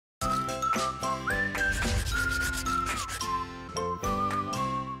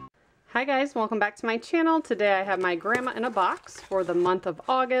Hi guys, welcome back to my channel. Today I have my Gramma in a box for the month of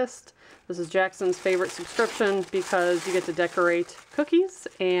August. This is Jackson's favorite subscription because you get to decorate cookies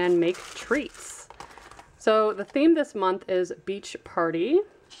and make treats. So the theme this month is beach party.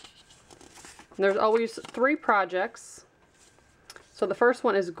 There's always 3 projects. So the first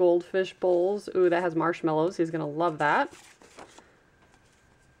one is goldfish bowls. Ooh, that has marshmallows. He's gonna love that.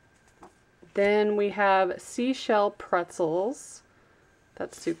 Then we have seashell pretzels.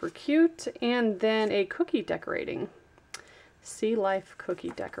 That's super cute. And then a cookie decorating. Sea Life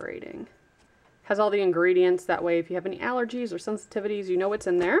cookie decorating. Has all the ingredients, that way if you have any allergies or sensitivities, you know what's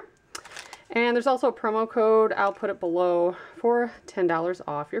in there. And there's also a promo code, I'll put it below, for $10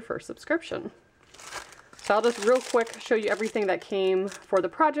 off your first subscription. So I'll just real quick show you everything that came for the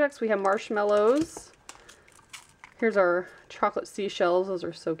projects. We have marshmallows. Here's our chocolate seashells, those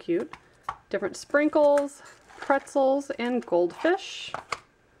are so cute. Different sprinkles, pretzels, and goldfish.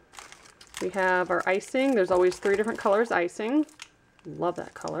 We have our icing. There's always 3 different colors icing. Love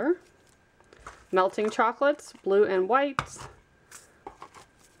that color. Melting chocolates, blue and white.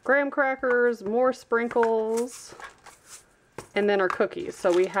 Graham crackers, more sprinkles, and then our cookies.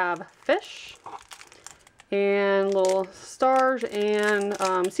 So we have fish and little stars and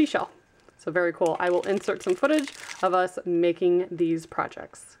seashell. So very cool. I will insert some footage of us making these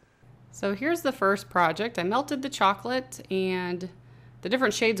projects. So here's the first project. I melted the chocolate, and the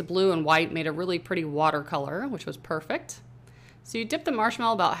different shades of blue and white made a really pretty watercolor, which was perfect. So you dip the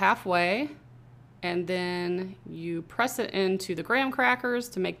marshmallow about halfway, and then you press it into the graham crackers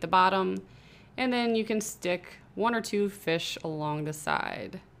to make the bottom, and then you can stick 1 or 2 fish along the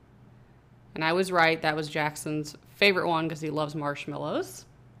side. And I was right, that was Jackson's favorite one because he loves marshmallows.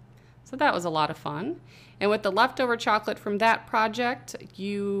 So that was a lot of fun. And with the leftover chocolate from that project,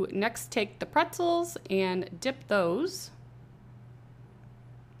 you next take the pretzels and dip those.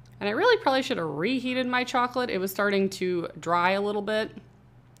 And I really probably should have reheated my chocolate. It was starting to dry a little bit,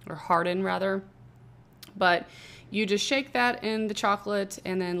 or harden rather. But you just shake that in the chocolate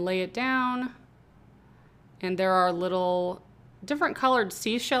and then lay it down. And there are little different colored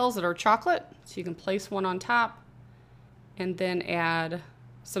seashells that are chocolate. So you can place one on top and then add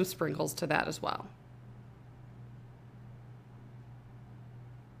some sprinkles to that as well.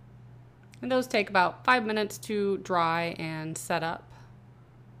 And those take about 5 minutes to dry and set up.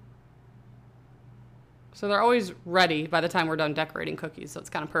 So they're always ready by the time we're done decorating cookies. So it's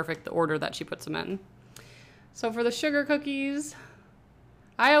kind of perfect, the order that she puts them in. So for the sugar cookies,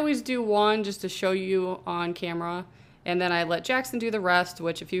 I always do one just to show you on camera. And then I let Jackson do the rest,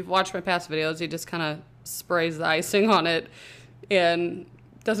 which if you've watched my past videos, he just kind of sprays the icing on it and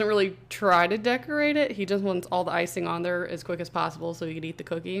doesn't really try to decorate it. He just wants all the icing on there as quick as possible so he can eat the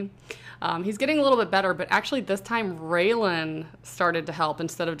cookie. He's getting a little bit better, but actually this time Raylan started to help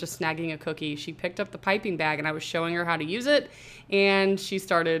instead of just snagging a cookie. She picked up the piping bag and I was showing her how to use it, and she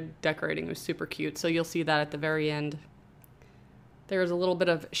started decorating. It was super cute. So you'll see that at the very end. There's a little bit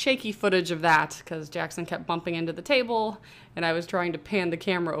of shaky footage of that because Jackson kept bumping into the table and I was trying to pan the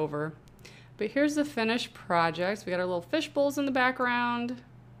camera over. But here's the finished project. We got our little fish bowls in the background,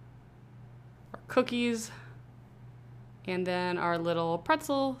 our cookies, and then our little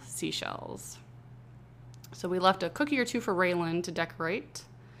pretzel seashells. So we left a cookie or 2 for Raylan to decorate.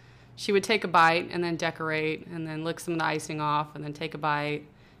 She would take a bite and then decorate and then lick some of the icing off and then take a bite.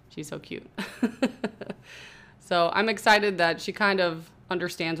 She's so cute. So I'm excited that she kind of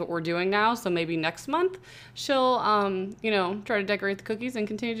understands what we're doing now. So maybe next month she'll, try to decorate the cookies and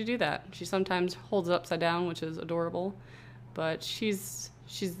continue to do that. She sometimes holds it upside down, which is adorable. But she's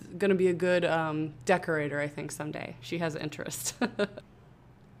gonna be a good decorator, I think, someday. She has interest.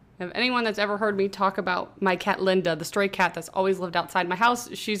 If anyone that's ever heard me talk about my cat Linda, the stray cat that's always lived outside my house,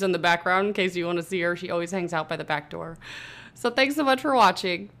 she's in the background in case you want to see her. She always hangs out by the back door. So thanks so much for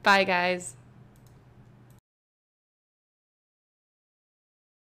watching. Bye, guys.